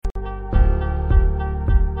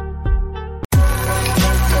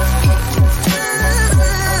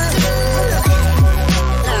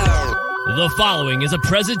The following is a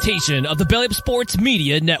presentation of the Belly Up Sports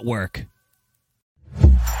Media Network.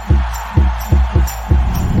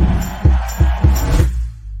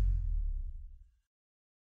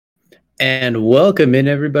 And welcome in,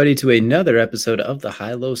 everybody, to another episode of the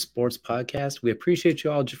High Low Sports Podcast. We appreciate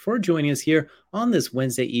you all for joining us here on this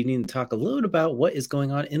Wednesday evening to talk a little bit about what is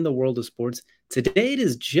going on in the world of sports. Today, it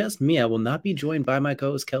is just me. I will not be joined by my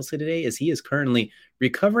co-host Kelsey today, as he is currently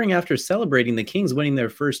recovering after celebrating the Kings winning their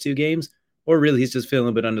first two games, or really he's just feeling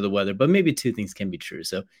a bit under the weather, but maybe two things can be true.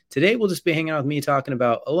 So today, we'll just be hanging out with me talking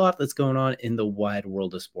about a lot that's going on in the wide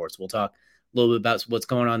world of sports. We'll talk a little bit about what's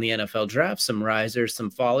going on in the NFL draft, some risers, some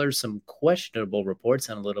fallers, some questionable reports,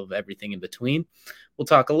 and a little of everything in between. We'll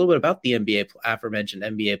talk a little bit about the NBA, aforementioned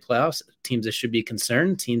NBA playoffs, teams that should be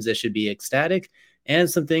concerned, teams that should be ecstatic, and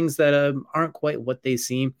some things that aren't quite what they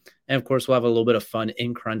seem. And, of course, we'll have a little bit of fun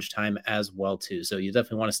in crunch time as well, too. So you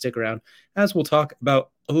definitely want to stick around as we'll talk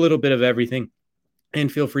about a little bit of everything. And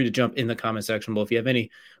feel free to jump in the comment section below if you have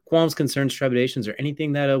any qualms, concerns, trepidations, or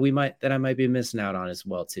anything that I might be missing out on as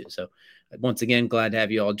well too. So once again, glad to have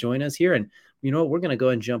you all join us here. And you know what, we're going to go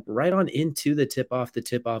and jump right on into the tip-off. The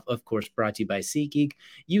tip-off, of course, brought to you by SeatGeek.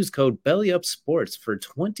 Use code BellyUpSports for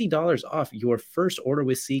 $20 off your first order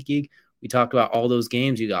with SeatGeek. We talked about all those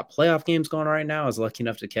games. You got playoff games going on right now. I was lucky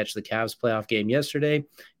enough to catch the Cavs playoff game yesterday.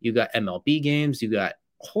 You got MLB games. You got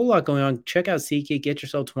a whole lot going on. Check out SeatGeek. Get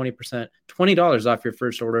yourself $20 off your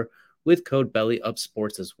first order with code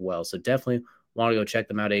BellyUpSports as well. So definitely want to go check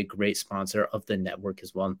them out. A great sponsor of the network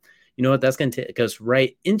as well. You know what? That's going to take us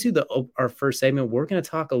right into our first segment. We're going to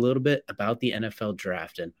talk a little bit about the NFL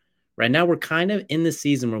draft. And right now we're kind of in the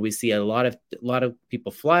season where we see a lot of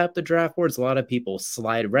people fly up the draft boards. A lot of people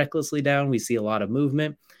slide recklessly down. We see a lot of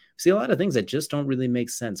movement. See a lot of things that just don't really make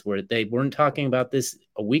sense, where they weren't talking about this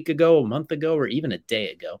a week ago, a month ago, or even a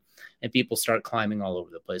day ago, and people start climbing all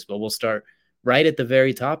over the place. But we'll start right at the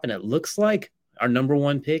very top, and it looks like our number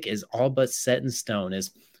one pick is all but set in stone,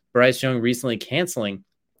 as Bryce Young recently canceling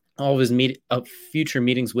all of his future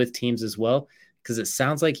meetings with teams as well, because it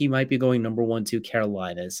sounds like he might be going number one to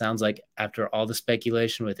Carolina. It sounds like after all the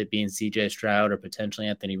speculation with it being C.J. Stroud or potentially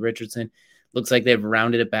Anthony Richardson, looks like they've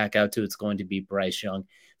rounded it back out to it's going to be Bryce Young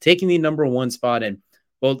taking the number one spot. And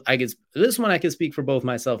well, I guess this one I can speak for both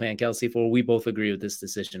myself and Kelsey for. We both agree with this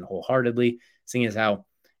decision wholeheartedly, seeing as how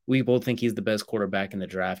we both think he's the best quarterback in the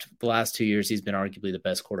draft. The last 2 years, he's been arguably the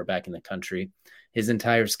best quarterback in the country. His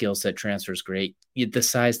entire skill set transfer is great. The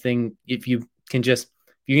size thing, if you can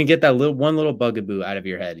get that one little bugaboo out of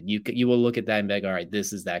your head, you will look at that and be like, all right,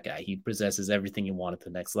 this is that guy. He possesses everything you want at the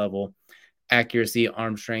next level. Accuracy,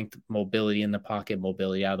 arm strength, mobility in the pocket,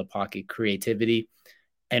 mobility out of the pocket, creativity,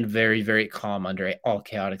 and very, very calm under all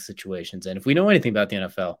chaotic situations. And if we know anything about the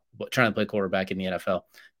NFL, trying to play quarterback in the NFL,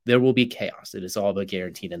 there will be chaos. It is all but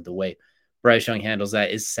guaranteed. And the way Bryce Young handles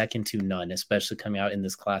that is second to none, especially coming out in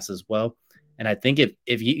this class as well. And I think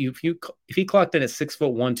if he clocked in at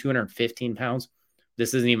 6'1", 215 pounds,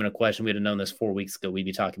 this isn't even a question. We'd have known this 4 weeks ago. We'd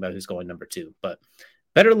be talking about who's going number two. But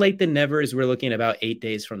better late than never, as we're looking at about 8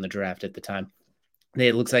 days from the draft at the time.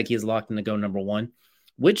 It looks like he's locked in to go number one,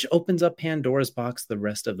 which opens up Pandora's box the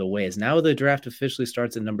rest of the way. As now the draft officially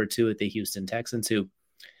starts at number two at the Houston Texans, who,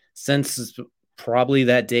 since probably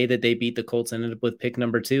that day that they beat the Colts, ended up with pick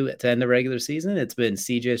number two to end the regular season. It's been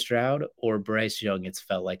C.J. Stroud or Bryce Young. It's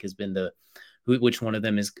felt like has been which one of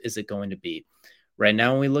them is it going to be? Right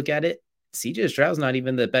now, when we look at it, C.J. Stroud's not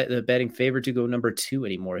even the betting favorite to go number two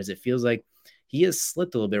anymore, as it feels like he has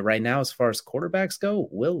slipped a little bit right now. As far as quarterbacks go,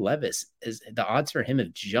 Will Levis, the odds for him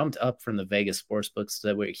have jumped up from the Vegas sportsbooks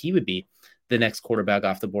to where he would be the next quarterback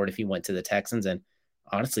off the board if he went to the Texans. And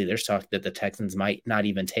honestly, there's talk that the Texans might not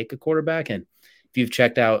even take a quarterback. And if you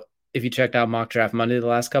checked out Mock Draft Monday the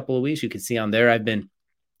last couple of weeks, you can see on there I've been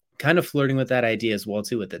kind of flirting with that idea as well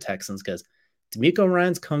too with the Texans, because DeMeco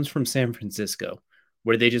Ryans comes from San Francisco,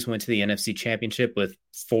 where they just went to the NFC Championship with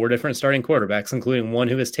 4 different starting quarterbacks, including one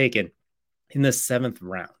who was taken in the 7th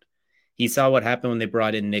round. He saw what happened when they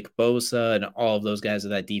brought in Nick Bosa and all of those guys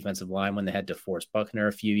of that defensive line when they had DeForest Buckner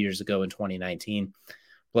a few years ago in 2019,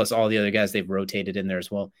 plus all the other guys they've rotated in there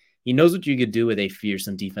as well. He knows what you could do with a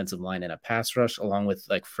fearsome defensive line and a pass rush, along with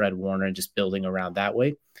like Fred Warner and just building around that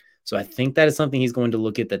way. So I think that is something he's going to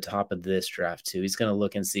look at the top of this draft too. He's going to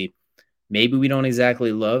look and see, maybe we don't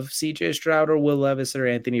exactly love C.J. Stroud or Will Levis or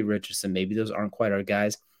Anthony Richardson. Maybe those aren't quite our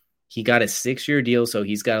guys. He got a 6-year deal, so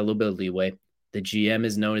he's got a little bit of leeway. The GM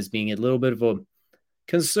is known as being a little bit of a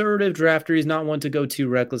conservative drafter. He's not one to go too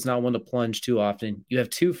reckless, not one to plunge too often. You have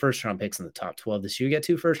 2 first-round picks in the top 12 this year. You get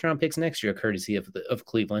 2 first-round picks next year, courtesy of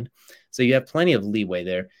Cleveland. So you have plenty of leeway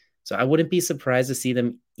there. So I wouldn't be surprised to see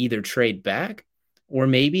them either trade back Or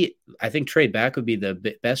maybe I think trade back would be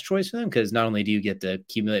the best choice for them, because not only do you get to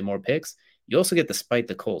accumulate more picks, you also get to spite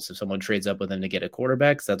the Colts if someone trades up with them to get a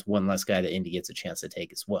quarterback, because that's one less guy that Indy gets a chance to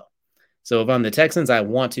take as well. So if I'm the Texans, I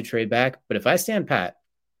want to trade back. But if I stand pat,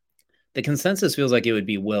 the consensus feels like it would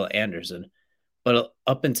be Will Anderson. But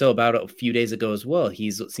up until about a few days ago as well,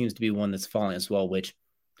 he seems to be one that's falling as well, which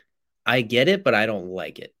I get it, but I don't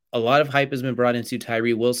like it. A lot of hype has been brought into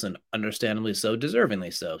Tyree Wilson, understandably so,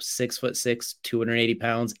 deservingly so. 6'6", 280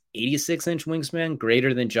 pounds, 86-inch wingspan,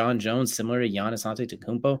 greater than John Jones, similar to Giannis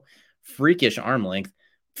Antetokounmpo. Freakish arm length,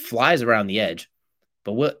 flies around the edge.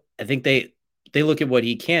 But what I think they look at what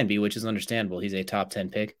he can be, which is understandable. He's a top 10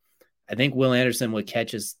 pick. I think Will Anderson, what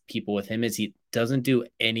catches people with him is he doesn't do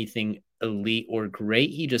anything elite or great.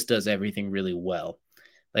 He just does everything really well.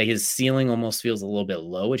 Like his ceiling almost feels a little bit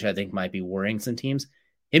low, which I think might be worrying some teams.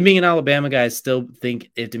 Him being an Alabama guy, I still think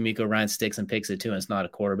if D'Amico Ryan sticks and picks it too, and it's not a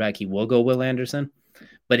quarterback, he will go Will Anderson.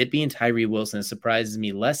 But it being Tyree Wilson surprises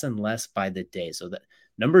me less and less by the day. So that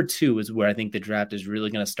number 2 is where I think the draft is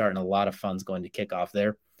really going to start, and a lot of fun's going to kick off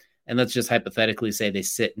there. And let's just hypothetically say they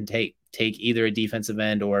sit and take either a defensive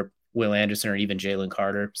end or Will Anderson or even Jalen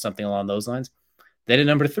Carter, something along those lines. Then at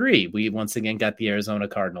number 3, we once again got the Arizona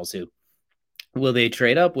Cardinals, who will they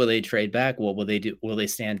trade up? Will they trade back? What will they do? Will they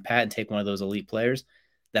stand pat and take one of those elite players?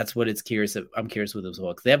 That's what I'm curious with as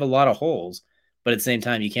well, because they have a lot of holes, but at the same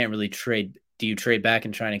time, you can't really trade. Do you trade back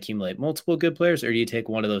and try and accumulate multiple good players, or do you take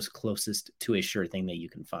one of those closest to a sure thing that you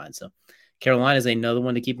can find? So Carolina is another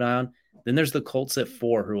one to keep an eye on. Then there's the Colts at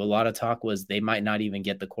 4, who a lot of talk was they might not even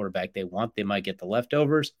get the quarterback they want. They might get the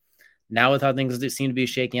leftovers. Now with how things seem to be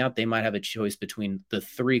shaking out, they might have a choice between the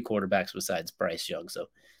 3 quarterbacks besides Bryce Young. So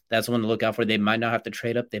that's one to look out for. They might not have to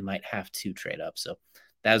trade up. They might have to trade up. So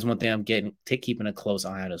that is one thing I'm keeping a close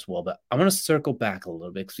eye on as well. But I want to circle back a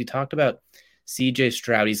little bit, because we talked about CJ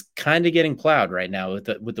Stroud. He's kind of getting plowed right now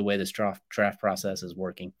with the way this draft process is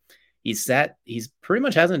working. He's pretty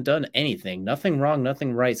much hasn't done anything, nothing wrong,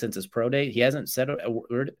 nothing right since his pro day. He hasn't said a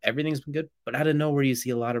word. Everything's been good, but out of nowhere, you see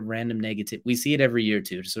a lot of random negative. We see it every year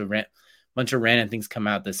too. Just a bunch of random things come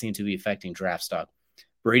out that seem to be affecting draft stock.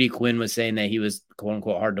 Brady Quinn was saying that he was quote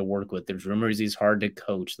unquote hard to work with. There's rumors he's hard to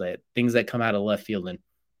coach, that things that come out of left field. And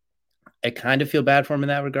I kind of feel bad for him in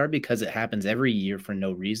that regard, because it happens every year for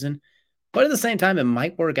no reason. But at the same time, it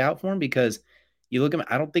might work out for him, because you look at him,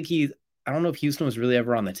 I don't know if Houston was really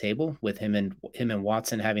ever on the table with him and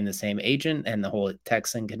Watson having the same agent and the whole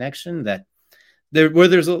Texan connection.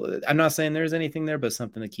 I'm not saying there's anything there, but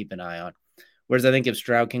something to keep an eye on. Whereas I think if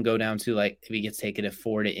Stroud can go down to, like, if he gets taken at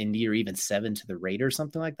 4 to Indy or even 7 to the Raiders,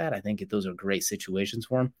 something like that, I think those are great situations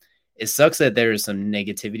for him. It sucks that there is some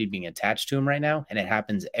negativity being attached to him right now, and it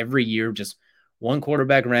happens every year. Just one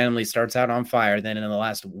quarterback randomly starts out on fire, then in the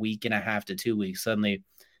last week and a half to 2 weeks, suddenly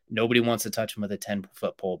nobody wants to touch him with a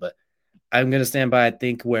 10-foot pole. But I'm going to stand by. I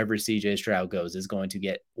think wherever CJ Stroud goes is going to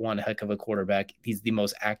get one heck of a quarterback. He's the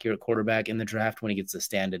most accurate quarterback in the draft when he gets to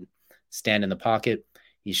stand in the pocket.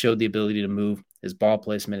 He showed the ability to move. His ball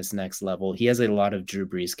placement is next level. He has a lot of Drew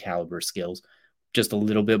Brees caliber skills, just a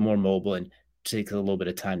little bit more mobile, and takes a little bit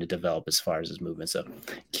of time to develop as far as his movement. So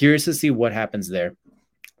curious to see what happens there.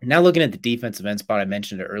 Now looking at the defensive end spot, I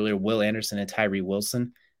mentioned it earlier, Will Anderson and Tyree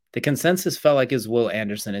Wilson. The consensus felt like it was Will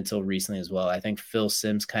Anderson until recently as well. I think Phil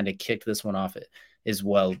Simms kind of kicked this one off as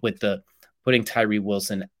well, with the putting Tyree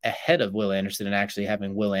Wilson ahead of Will Anderson and actually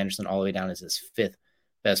having Will Anderson all the way down as his 5th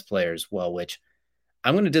best player as well, which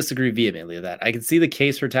I'm going to disagree vehemently with that. I can see the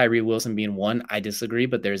case for Tyree Wilson being 1. I disagree,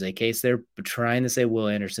 but there's a case there. But trying to say Will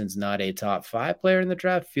Anderson's not a top 5 player in the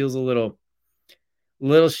draft feels a little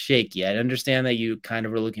shaky. I understand that you kind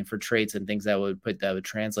of were looking for traits and things that would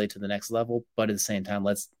translate to the next level, but at the same time,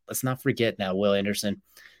 let's not forget now, Will Anderson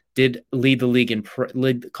did lead the league in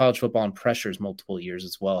lead college football in pressures multiple years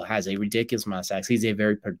as well. Has a ridiculous amount of sacks. He's a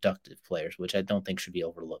very productive player, which I don't think should be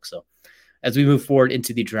overlooked. So as we move forward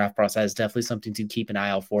into the draft process, definitely something to keep an eye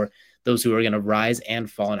out for, those who are going to rise and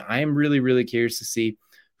fall. And I am really, really curious to see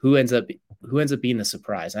who ends up being the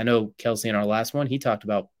surprise. I know Kelsey in our last one, he talked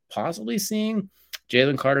about possibly seeing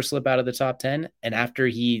Jalen Carter slip out of the top 10. And after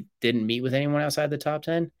he didn't meet with anyone outside the top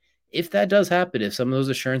 10, if that does happen, if some of those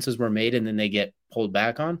assurances were made and then they get pulled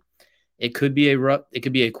back on, it could be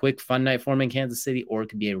a quick fun night for him in Kansas City, or it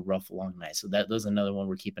could be a rough, long night. So that's another one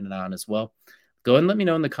we're keeping an eye on as well. Go ahead and let me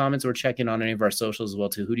know in the comments, or check in on any of our socials as well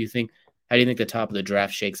too. How do you think the top of the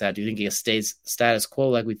draft shakes out? Do you think it stays status quo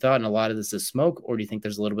like we thought and a lot of this is smoke, or do you think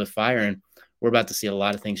there's a little bit of fire and we're about to see a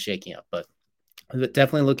lot of things shaking up? But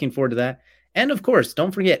definitely looking forward to that. And of course,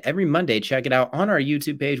 don't forget, every Monday, check it out on our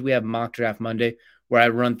YouTube page. We have Mock Draft Monday, where I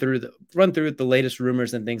run through the latest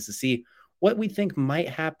rumors and things to see what we think might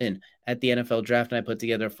happen at the NFL draft. And I put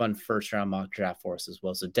together a fun first round mock draft for us as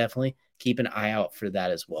well. So definitely keep an eye out for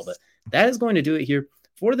that as well. But that is going to do it here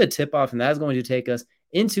for the tip off. And that is going to take us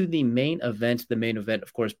into the main event. The main event,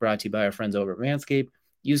 of course, brought to you by our friends over at Manscaped.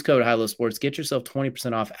 Use code HILOSports. Get yourself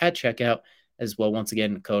 20% off at checkout as well. Once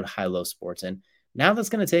again, code HILOSports. And now that's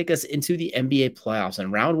going to take us into the NBA playoffs.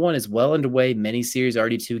 And round one is well underway. Many series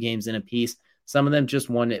already 2 games in a piece. Some of them just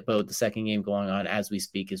won it, but the second game going on as we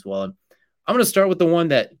speak as well. And I'm going to start with the one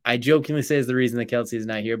that I jokingly say is the reason that Kelsey is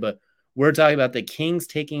not here, but we're talking about the Kings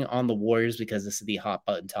taking on the Warriors because this is the hot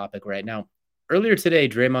button topic right now. Earlier today,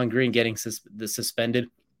 Draymond Green getting suspended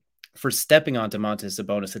for stepping on Domantas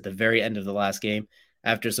Sabonis at the very end of the last game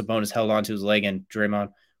after Sabonis held onto his leg and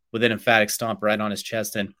Draymond with an emphatic stomp right on his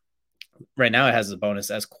chest. And right now it has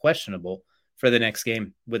Sabonis as questionable for the next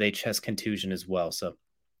game with a chest contusion as well. So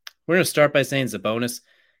we're going to start by saying Sabonis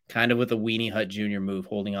kind of with a Weenie Hut Jr. move,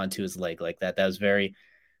 holding on to his leg like that. That was very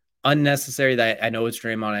unnecessary. That I know it's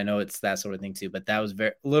Draymond. I know it's that sort of thing too, but that was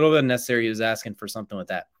a little bit unnecessary. He was asking for something with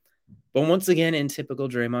that. But once again, in typical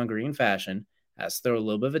Draymond Green fashion, has to throw a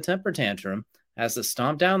little bit of a temper tantrum, has to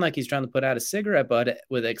stomp down like he's trying to put out a cigarette butt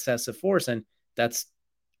with excessive force. And that's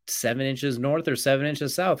 7 inches north or 7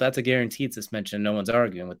 inches south. That's a guaranteed suspension. No one's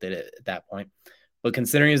arguing with it at that point. But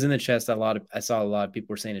considering he was in the chest, I saw a lot of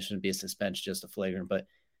people were saying it shouldn't be a suspension, just a flagrant. But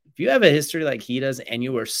if you have a history like he does and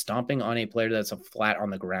you are stomping on a player that's flat on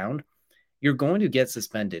the ground, you're going to get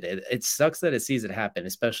suspended. It sucks that it sees it happen,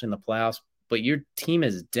 especially in the playoffs, but your team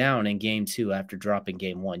is down in game 2 after dropping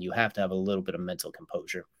game 1. You have to have a little bit of mental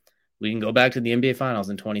composure. We can go back to the NBA Finals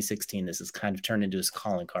in 2016. This has kind of turned into his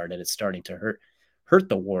calling card, and it's starting to hurt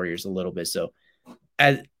the Warriors a little bit. So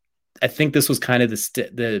I think this was kind of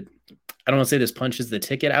the I don't want to say this punches the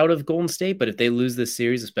ticket out of Golden State, but if they lose this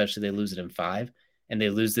series, especially they lose it in 5, and they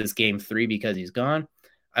lose this game 3 because he's gone,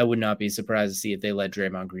 I would not be surprised to see if they let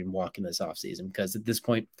Draymond Green walk in this offseason, because at this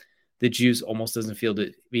point, the juice almost doesn't feel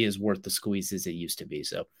to be as worth the squeeze as it used to be.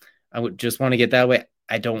 So I would just want to get that way.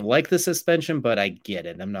 I don't like the suspension, but I get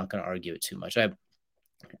it. I'm not going to argue it too much.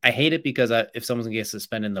 I hate it because if someone's going to get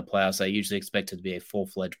suspended in the playoffs, I usually expect it to be a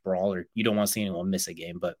full-fledged brawl, or you don't want to see anyone miss a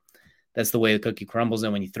game, but that's the way the cookie crumbles.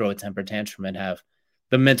 And when you throw a temper tantrum and have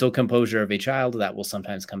the mental composure of a child, that will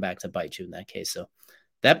sometimes come back to bite you in that case. So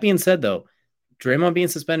that being said, though, Draymond being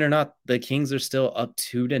suspended or not, the Kings are still up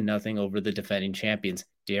 2-0 over the defending champions.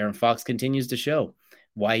 De'Aaron Fox continues to show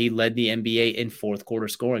why he led the NBA in fourth quarter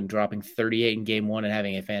scoring, dropping 38 in game 1 and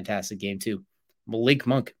having a fantastic game 2. Malik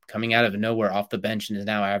Monk coming out of nowhere off the bench and is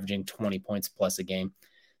now averaging 20 points plus a game.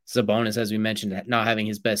 Sabonis, as we mentioned, not having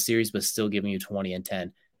his best series, but still giving you 20 and 10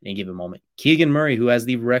 in any given moment. Keegan Murray, who has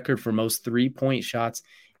the record for most 3-point shots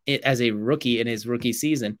as a rookie in his rookie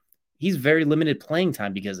season, he's very limited playing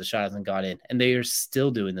time because the shot hasn't got in, and they are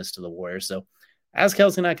still doing this to the Warriors. So as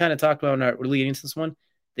Kelsey and I kind of talked about when we're leading into this one,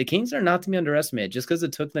 the Kings are not to be underestimated. Just because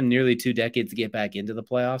it took them nearly 2 decades to get back into the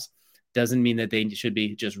playoffs doesn't mean that they should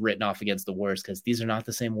be just written off against the Warriors, because these are not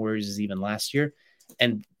the same Warriors as even last year.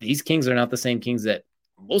 And these Kings are not the same Kings that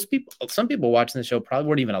some people watching the show probably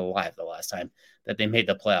weren't even alive the last time that they made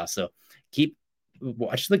the playoffs. So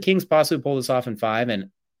watch the Kings possibly pull this off in 5.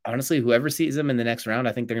 And honestly, whoever sees them in the next round,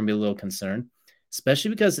 I think they're going to be a little concerned,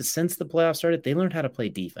 especially because since the playoffs started, they learned how to play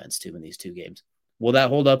defense too in these 2 games. Will that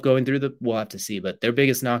hold up going through we'll have to see, but their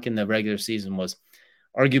biggest knock in the regular season was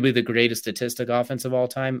arguably the greatest statistic offense of all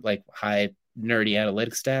time, like high nerdy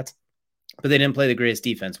analytics stats, but they didn't play the greatest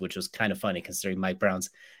defense, which was kind of funny considering Mike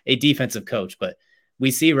Brown's a defensive coach. But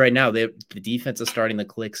we see right now the defense is starting to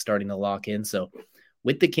click, starting to lock in. So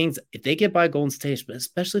with the Kings, if they get by Golden State, but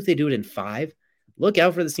especially if they do it in 5, look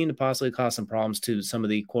out for this team to possibly cause some problems to some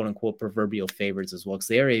of the quote-unquote proverbial favorites as well, because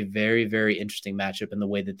they are a very, very interesting matchup in the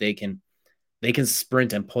way that they can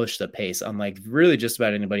sprint and push the pace, unlike really just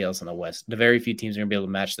about anybody else in the West. The very few teams are going to be able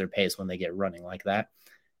to match their pace when they get running like that.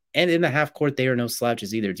 And in the half court, they are no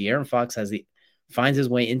slouches either. De'Aaron Fox finds his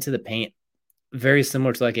way into the paint, very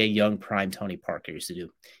similar to like a young prime Tony Parker used to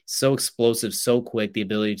do. So explosive, so quick, the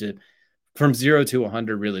ability to from 0 to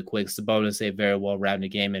 100 really quick. Sabonis, a very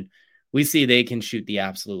well-rounded game, and we see they can shoot the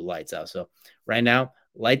absolute lights out. So right now,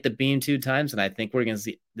 light the beam 2 times, and I think we're going to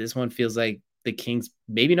see this one feels like the Kings,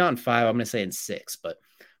 maybe not in 5, I'm going to say in 6, but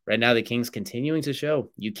right now the Kings continuing to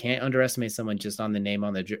show you can't underestimate someone just on the name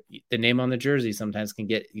on the jersey. Sometimes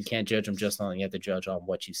you can't judge them just on, you have to judge on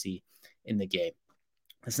what you see in the game.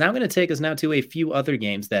 It's now going to take us now to a few other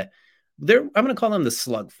games that I'm going to call them the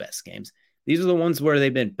slugfest games. These are the ones where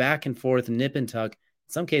they've been back and forth, nip and tuck.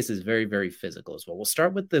 In some cases, very, very physical as well. We'll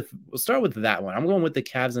start with that one. I'm going with the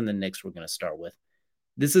Cavs and the Knicks. We're going to start with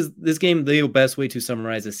this game. The best way to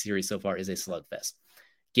summarize this series so far is a slugfest.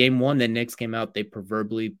 Game one, the Knicks came out. They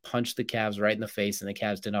proverbially punched the Cavs right in the face, and the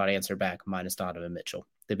Cavs did not answer back, minus Donovan Mitchell.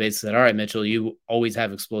 They basically said, all right, Mitchell, you always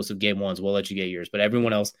have explosive game ones. We'll let you get yours. But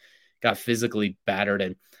everyone else got physically battered,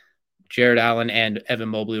 and Jared Allen and Evan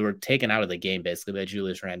Mobley were taken out of the game basically by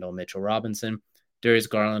Julius Randle and Mitchell Robinson. Darius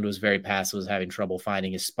Garland was very passive, was having trouble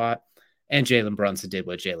finding his spot, and Jalen Brunson did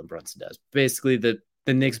what Jalen Brunson does. Basically, the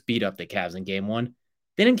Knicks beat up the Cavs in game one.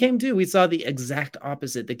 Then in game two, we saw the exact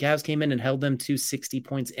opposite. The Cavs came in and held them to 40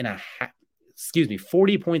 points in a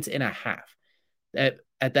half.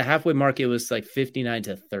 At the halfway mark, it was like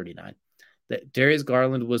 59-39. That Darius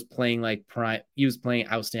Garland was playing like prime. He was playing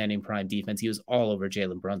outstanding prime defense. He was all over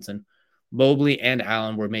Jalen Brunson. Mobley and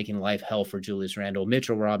Allen were making life hell for Julius Randle.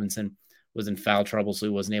 Mitchell Robinson was in foul trouble, so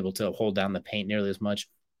he wasn't able to hold down the paint nearly as much.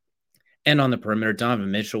 And on the perimeter,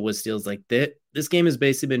 Donovan Mitchell was steals like that. This game has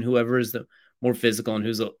basically been whoever is the more physical and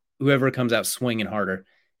whoever comes out swinging harder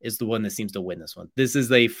is the one that seems to win this one. This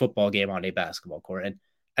is a football game on a basketball court. And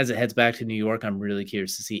as it heads back to New York, I'm really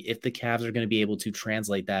curious to see if the Cavs are going to be able to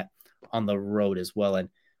translate that on the road as well. And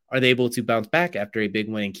are they able to bounce back after a big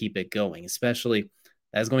win and keep it going? Especially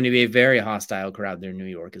that's going to be a very hostile crowd there in New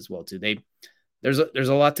York as well, too. There's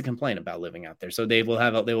a lot to complain about living out there. So they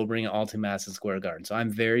will bring it all to Madison Square Garden. So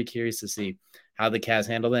I'm very curious to see how the Cavs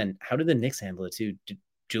handle that. And how did the Knicks handle it too?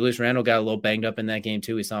 Julius Randle got a little banged up in that game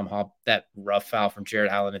too. We saw him hop that rough foul from Jared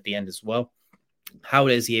Allen at the end as well. How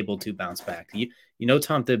is he able to bounce back? You know,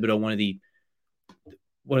 Tom Thibodeau, one of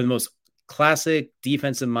the most classic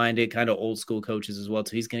defensive minded kind of old school coaches as well.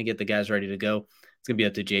 So he's going to get the guys ready to go. It's going to be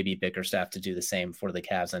up to JB Bickerstaff to do the same for the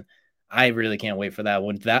Cavs. And I really can't wait for that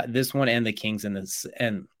one. This one and the Kings and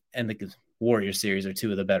the Warriors series are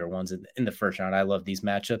two of the better ones in the first round. I love these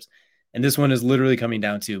matchups. And this one is literally coming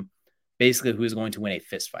down to basically who's going to win a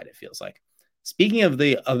fist fight, it feels like. Speaking of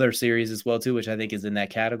the other series as well, too, which I think is in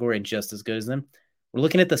that category and just as good as them, we're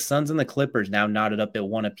looking at the Suns and the Clippers now knotted up at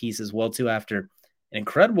one apiece as well, too, after an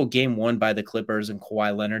incredible game won by the Clippers and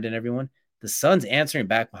Kawhi Leonard and everyone. The Suns answering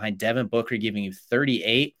back behind Devin Booker giving you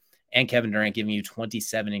 38 and Kevin Durant giving you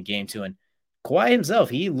 27 in game two. And Kawhi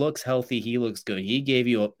himself, he looks healthy. He looks good. He gave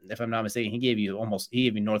you, if I'm not mistaken, he gave you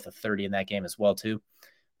north of 30 in that game as well, too.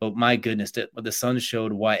 But my goodness, the Suns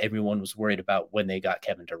showed why everyone was worried about when they got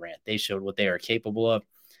Kevin Durant. They showed what they are capable of.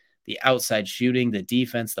 The outside shooting, the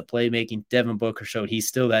defense, the playmaking. Devin Booker showed he's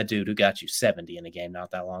still that dude who got you 70 in a game not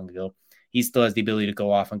that long ago. He still has the ability to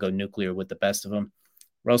go off and go nuclear with the best of them.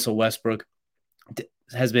 Russell Westbrook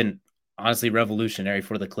has been honestly revolutionary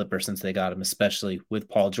for the Clippers since they got him, especially with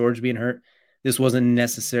Paul George being hurt. This wasn't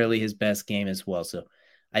necessarily his best game as well. So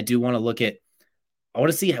I do want to look at I want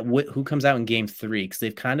to see who comes out in game three because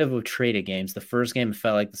they've kind of traded games. The first game, it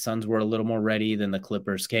felt like the Suns were a little more ready than the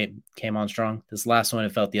Clippers came on strong. This last one,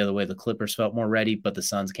 it felt the other way. The Clippers felt more ready, but the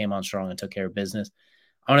Suns came on strong and took care of business.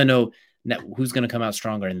 I want to know who's going to come out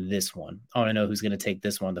stronger in this one. I want to know who's going to take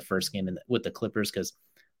this one, the first game with the Clippers, because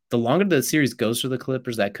the longer the series goes for the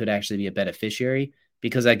Clippers, that could actually be a beneficiary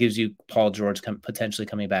because that gives you Paul George potentially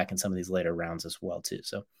coming back in some of these later rounds as well, too.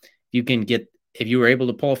 So if you were able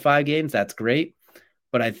to pull 5 games, that's great.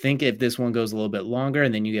 But I think if this one goes a little bit longer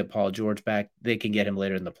and then you get Paul George back, they can get him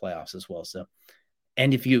later in the playoffs as well. So,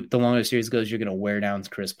 and if the longer the series goes, you're going to wear down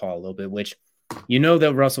Chris Paul a little bit, which you know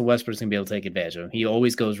that Russell Westbrook's going to be able to take advantage of him. He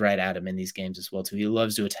always goes right at him in these games as well, too. He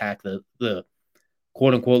loves to attack the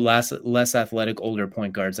quote unquote less athletic older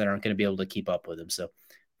point guards that aren't going to be able to keep up with him. So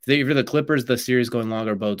if you're the Clippers, the series going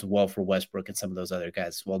longer bodes well for Westbrook and some of those other guys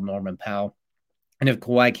as well, Norman Powell. And if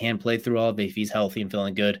Kawhi can play through all of it, if he's healthy and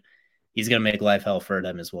feeling good, he's going to make life hell for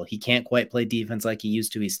them as well. He can't quite play defense like he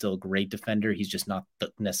used to. He's still a great defender. He's just not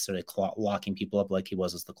necessarily locking people up like he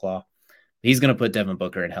was as the Claw. He's going to put Devin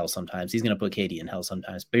Booker in hell sometimes. He's going to put KD in hell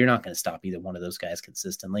sometimes, but you're not going to stop either one of those guys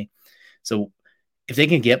consistently. So if they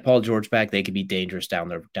can get Paul George back, they could be dangerous down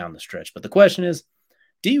the stretch. But the question is,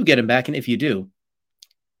 do you get him back? And if you do,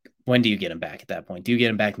 when do you get him back at that point? Do you get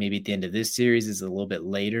him back maybe at the end of this series? Is it a little bit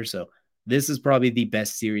later? So this is probably the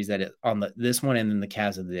best series this one, and then the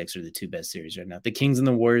Cavs and the Knicks are the two best series right now. The Kings and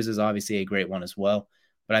the Warriors is obviously a great one as well,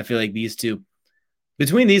 but I feel like these two,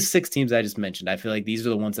 between these 6 teams I just mentioned, I feel like these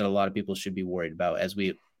are the ones that a lot of people should be worried about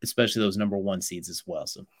especially those number 1 seeds as well.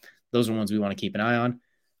 So those are ones we want to keep an eye on.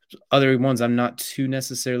 Other ones I'm not too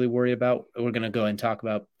necessarily worried about. We're going to go ahead and talk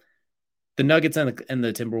about the Nuggets and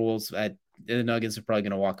the Timberwolves. The Nuggets are probably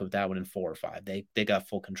going to walk with that one in 4 or 5. They got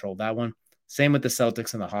full control of that one. Same with the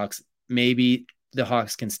Celtics and the Hawks. Maybe the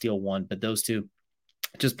Hawks can steal one, but those two,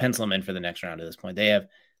 just pencil them in for the next round at this point. They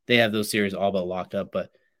have those series all but locked up, but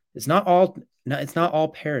it's not all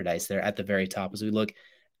paradise there at the very top. As we look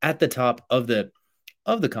at the top of the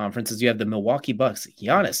of the conference is you have the Milwaukee Bucks.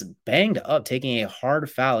 Giannis banged up, taking a hard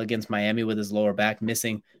foul against Miami with his lower back,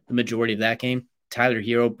 missing the majority of that game. Tyler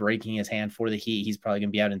Hero breaking his hand for the Heat. He's probably going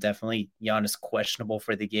to be out indefinitely. Giannis questionable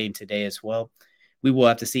for the game today as well. We will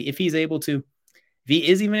have to see if he's able to. If he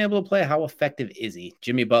is even able to play, how effective is he?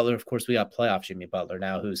 Jimmy Butler, of course, we got playoff Jimmy Butler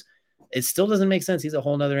now, it still doesn't make sense. He's a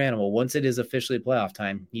whole nother animal. Once it is officially playoff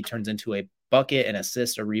time, he turns into a bucket, an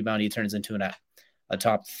assist, a rebound. He turns into a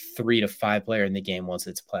top 3 to 5 player in the game once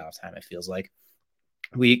it's playoff time, it feels like.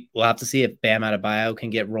 We will have to see if Bam Adebayo can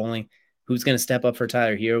get rolling. Who's going to step up for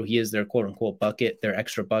Tyler Hero? He is their quote unquote bucket, their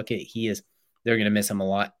extra bucket. They're going to miss him a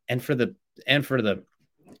lot. And for the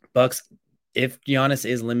Bucks, if Giannis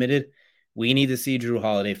is limited, we need to see Jrue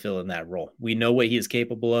Holiday fill in that role. We know what he is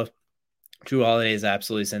capable of. Jrue Holiday is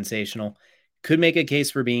absolutely sensational. Could make a case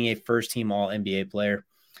for being a first-team All-NBA player.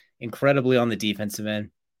 Incredibly on the defensive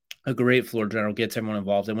end. A great floor general, gets everyone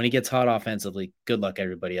involved. And when he gets hot offensively, good luck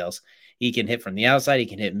everybody else. He can hit from the outside. He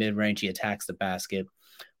can hit mid-range. He attacks the basket.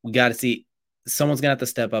 We got to see someone's going to have to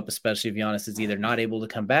step up, especially if Giannis is either not able to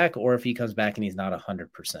come back or if he comes back and he's not 100%.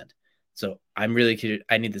 So I'm really curious.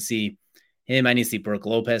 I need to see him. I need to see Brook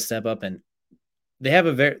Lopez step up. And they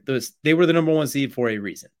were the number 1 seed for a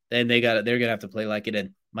reason. And they're going to have to play like it.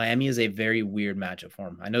 And Miami is a very weird matchup for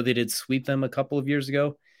them. I know they did sweep them a couple of years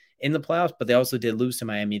ago in the playoffs, but they also did lose to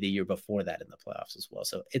Miami the year before that in the playoffs as well.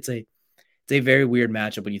 So it's a very weird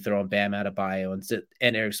matchup when you throw on Bam Adebayo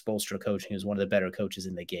and Eric Spoelstra coaching, who's one of the better coaches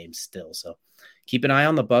in the game still. So keep an eye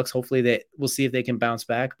on the Bucks. Hopefully we'll see if they can bounce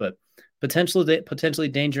back, but potentially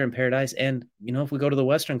danger in paradise. And, if we go to the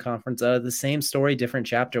Western Conference, the same story, different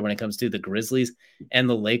chapter when it comes to the Grizzlies and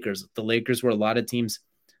the Lakers. The Lakers were a lot of teams,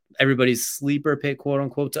 everybody's sleeper pick, quote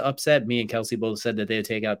unquote, to upset. Me and Kelsey both said that they would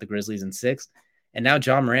take out the Grizzlies in 6. And now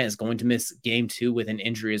Ja Morant is going to miss game 2 with an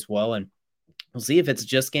injury as well. And we'll see if it's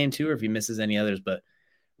just game 2 or if he misses any others. But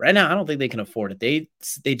right now, I don't think they can afford it.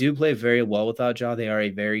 They do play very well without Ja. They are a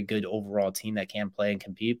very good overall team that can play and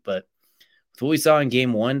compete. But with what we saw in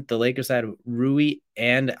game 1, the Lakers had Rui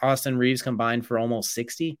and Austin Reeves combined for almost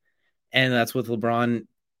 60. And that's with LeBron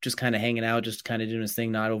just kind of hanging out, just kind of doing his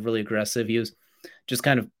thing, not overly aggressive. He was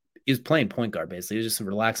playing point guard, basically. He was just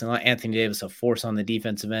relaxing a lot. Anthony Davis, a force on the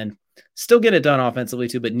defensive end. Still get it done offensively,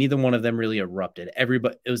 too, but neither one of them really erupted.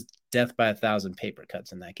 It was death by 1,000 paper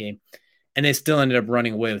cuts in that game. And they still ended up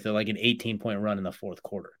running away with it, like an 18-point run in the fourth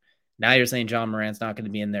quarter. Now you're saying Ja Morant's not going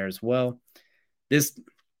to be in there as well.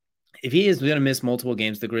 If he is going to miss multiple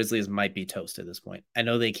games, the Grizzlies might be toast at this point. I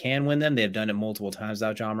know they can win them. They've done it multiple times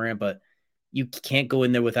without Ja Morant, but you can't go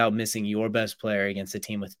in there without missing your best player against a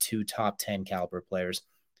team with 2 top 10 caliber players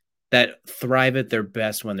that thrive at their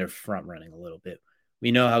best when they're front running a little bit.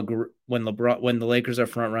 We know how when the Lakers are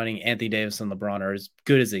front running, Anthony Davis and LeBron are as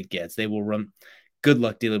good as it gets. They will run. Good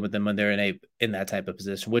luck dealing with them when they're in that type of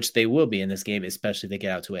position, which they will be in this game, especially if they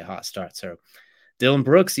get out to a hot start. So, Dylan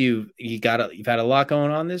Brooks, you've had a lot going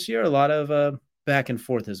on this year. A lot of back and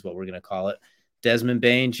forth is what we're going to call it. Desmond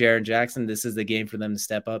Bain, Jaren Jackson. This is the game for them to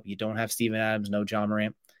step up. You don't have Steven Adams, no Ja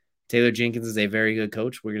Morant. Taylor Jenkins is a very good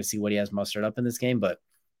coach. We're going to see what he has mustered up in this game, but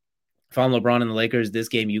if I'm LeBron and the Lakers, this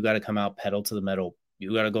game, you got to come out pedal to the metal.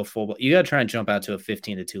 You got to go full. You got to try and jump out to a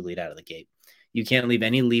 15-2 lead out of the gate. You can't leave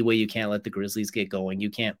any leeway. You can't let the Grizzlies get going. You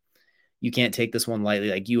can't take this one lightly.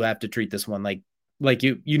 Like, you have to treat this one like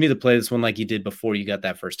you need to play this one like you did before you got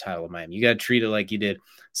that first title of Miami. You got to treat it like you did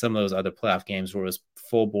some of those other playoff games where it was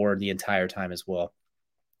full board the entire time as well.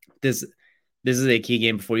 This is a key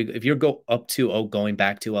game if you go up 2-0 going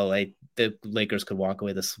back to LA, the Lakers could walk away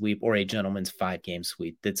with a sweep or a gentleman's 5-game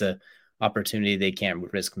sweep. That's a opportunity they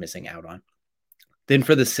can't risk missing out on. Then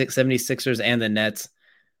for the 76ers and the Nets,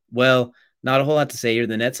 well, not a whole lot to say here.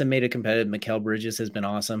 The Nets have made it competitive. Mikal Bridges has been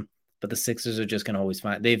awesome, but the Sixers are just going to always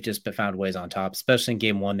they've just found ways on top, especially in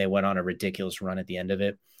game 1. They went on a ridiculous run at the end of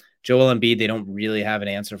it. Joel Embiid, they don't really have an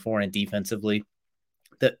answer for, and defensively,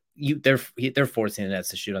 they're forcing the Nets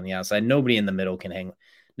to shoot on the outside. Nobody in the middle can hang.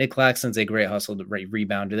 Nick Claxton's a great hustle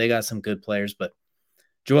rebounder. They got some good players, but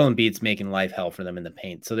Joel Embiid's making life hell for them in the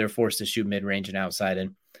paint, so they're forced to shoot mid-range and outside,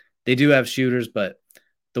 and they do have shooters, but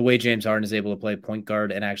the way James Harden is able to play point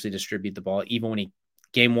guard and actually distribute the ball, even when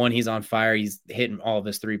game 1, he's on fire, he's hitting all of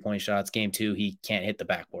his 3-point shots. Game 2, he can't hit the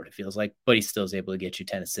backboard, it feels like, but he still is able to get you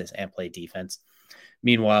 10 assists and play defense.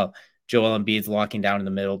 Meanwhile, Joel Embiid's locking down in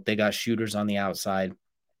the middle. They got shooters on the outside.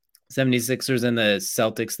 76ers and the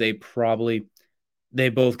Celtics, they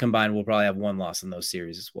both combined will probably have one loss in those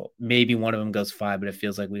series as well. Maybe one of them goes 5, but it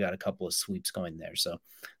feels like we got a couple of sweeps going there. So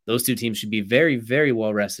those two teams should be very, very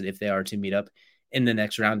well rested if they are to meet up in the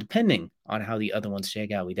next round, depending on how the other ones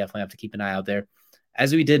shake out. We definitely have to keep an eye out there.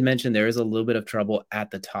 As we did mention, there is a little bit of trouble at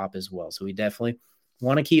the top as well. So we definitely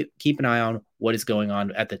want to keep an eye on what is going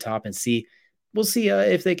on at the top and see. We'll see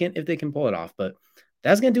if they can pull it off. But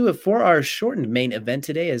that's going to do it for our shortened main event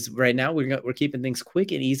today. As right now we're keeping things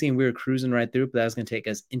quick and easy, and we're cruising right through. But that's going to take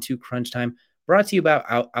us into crunch time. Brought to you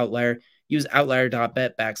by Outlier. Use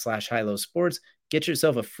outlier.bet/high-low sports. Get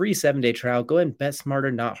yourself a free 7-day trial. Go ahead and bet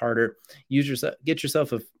smarter, not harder. Get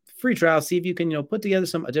yourself a free trial. See if you can, put together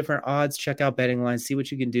some different odds. Check out betting lines. See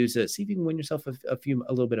what you can do to see if you can win yourself a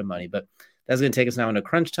little bit of money. But that's going to take us now into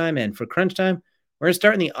crunch time. And for crunch time, we're going to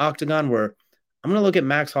start in the octagon, where I'm going to look at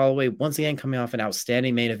Max Holloway once again coming off an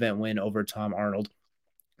outstanding main event win over Tom Arnold.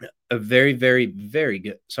 A very, very, very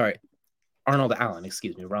good. Sorry, Arnold Allen.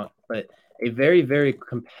 Excuse me, wrong. But a very, very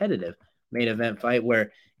competitive main event fight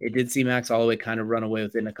where it did see Max Holloway kind of run away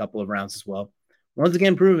within a couple of rounds as well. Once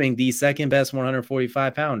again, proving the second best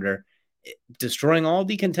 145-pounder, destroying all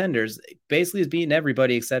the contenders, basically is beating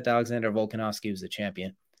everybody except Alexander Volkanovski, who's the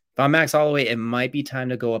champion. If I'm Max Holloway, it might be time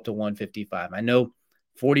to go up to 155. I know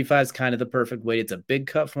 45 is kind of the perfect weight. It's a big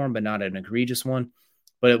cut for him, but not an egregious one.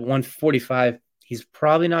 But at 145, he's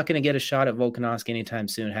probably not going to get a shot at Volkanovski anytime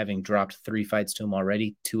soon, having dropped 3 fights to him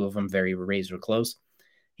already, 2 of them very razor close.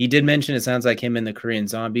 He did mention it sounds like him and the Korean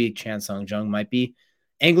Zombie, Chan Sung Jung, might be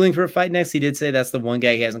angling for a fight next. He did say that's the one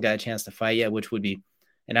guy he hasn't got a chance to fight yet, which would be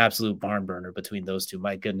an absolute barn burner between those two.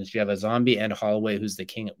 My goodness, you have a Zombie and Holloway, who's the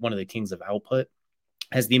king, one of the kings of output,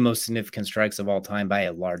 has the most significant strikes of all time by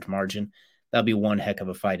a large margin. That'll be one heck of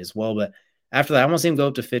a fight as well. But after that, I want to see him go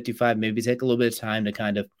up to 55, maybe take a little bit of time to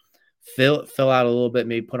kind of fill out a little bit,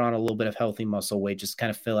 maybe put on a little bit of healthy muscle weight, just kind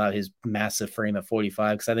of fill out his massive frame at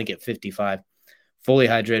 45. Because I think at 55, fully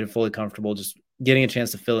hydrated, fully comfortable, just getting a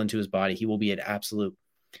chance to fill into his body, he will be an absolute.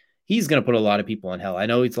 He's going to put a lot of people in hell. I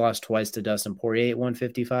know he's lost twice to Dustin Poirier at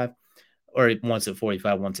 155, or once at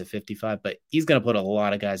 45, once at 55, but he's going to put a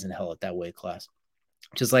lot of guys in hell at that weight class.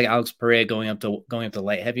 Just like Alex Pereira going up to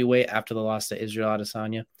light heavyweight after the loss to Israel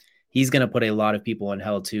Adesanya, he's going to put a lot of people in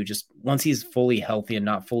hell too. Just once he's fully healthy and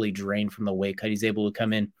not fully drained from the weight cut, he's able to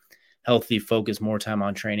come in healthy, focus more time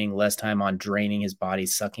on training, less time on draining his body,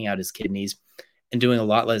 sucking out his kidneys, and doing a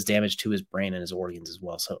lot less damage to his brain and his organs as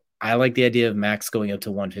well. So I like the idea of Max going up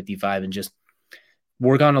to 155 and just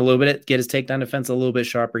work on a little bit, get his takedown defense a little bit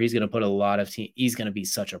sharper. He's going to put a lot of he's going to be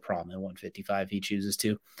such a problem at 155 if he chooses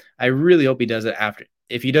to. I really hope he does it after.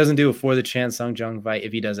 If he doesn't do it for the Chan Sung Jung fight,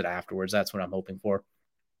 if he does it afterwards, that's what I'm hoping for.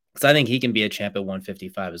 Because I think he can be a champ at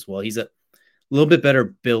 155 as well. He's a little bit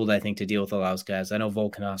better build, I think, to deal with a lot of those guys. I know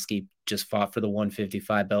Volkanovski just fought for the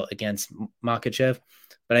 155 belt against Makhachev,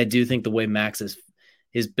 but I do think the way Max is,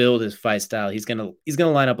 his build, his fight style, he's gonna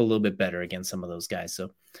line up a little bit better against some of those guys.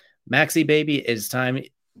 So Maxie, baby, it's time.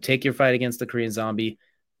 Take your fight against the Korean Zombie.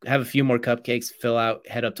 Have a few more cupcakes, fill out,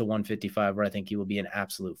 head up to 155, where I think he will be an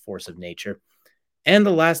absolute force of nature. And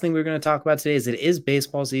the last thing we're going to talk about today is it is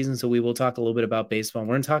baseball season, so we will talk a little bit about baseball.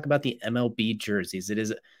 We're going to talk about the MLB jerseys. It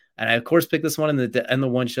is, and I, of course, picked this one in the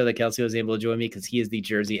one show that Kelsey was able to join me because he is the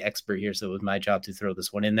jersey expert here, so it was my job to throw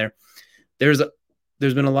this one in there. There's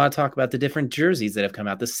been a lot of talk about the different jerseys that have come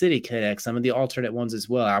out, the City Connect, some of the alternate ones as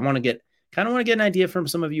well. I want to get an idea from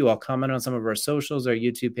some of you. I'll comment on some of our socials, our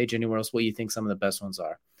YouTube page, anywhere else, what you think some of the best ones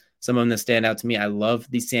are. Some of them that stand out to me, I love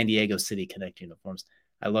the San Diego City Connect uniforms.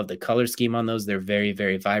 I love the color scheme on those. They're very,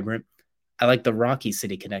 very vibrant. I like the Rocky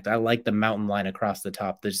City Connect. I like the mountain line across the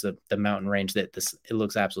top. There's the mountain range it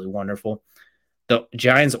looks absolutely wonderful. The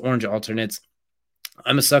Giants orange alternates.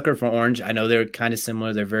 I'm a sucker for orange. I know they're kind of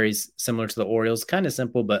similar. They're very similar to the Orioles. Kind of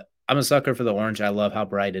simple, but I'm a sucker for the orange. I love how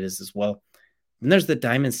bright it is as well. And there's the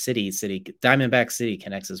Diamondback City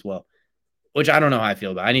Connects as well, which I don't know how I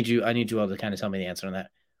feel about. I need you all to kind of tell me the answer on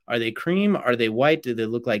that. Are they cream? Are they white? Do they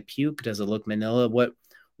look like puke? Does it look manila?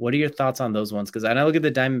 What are your thoughts on those ones? Because I look at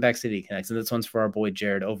the Diamondback City Connects, and this one's for our boy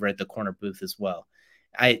Jared over at the corner booth as well.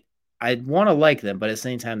 I want to like them, but at the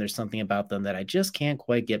same time, there's something about them that I just can't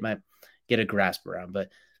quite get a grasp around. But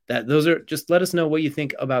those are just, let us know what you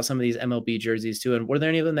think about some of these MLB jerseys too, and were there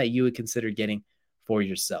any of them that you would consider getting for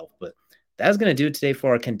yourself? But that's going to do it today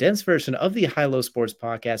for our condensed version of the High Low Sports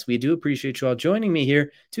Podcast. We do appreciate you all joining me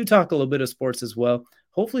here to talk a little bit of sports as well.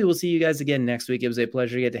 Hopefully we'll see you guys again next week. It was a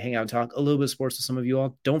pleasure to get to hang out and talk a little bit of sports with some of you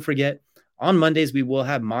all. Don't forget, on Mondays, we will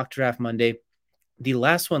have Mock Draft Monday, the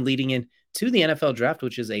last one leading in to the NFL Draft,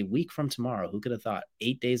 which is a week from tomorrow. Who could have thought?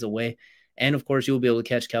 8 days away. And, of course, you will be able to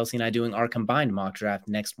catch Kelsey and I doing our combined mock draft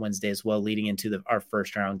next Wednesday as well, leading into our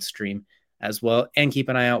first round stream as well. And keep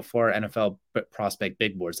an eye out for our NFL prospect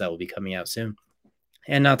big boards that will be coming out soon.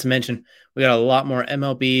 And not to mention, we got a lot more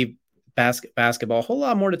MLB basketball, a whole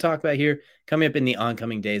lot more to talk about here coming up in the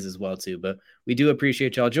oncoming days as well too. But we do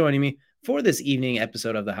appreciate y'all joining me for this evening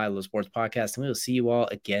episode of the High Low Sports Podcast, and we'll see you all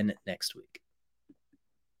again next week.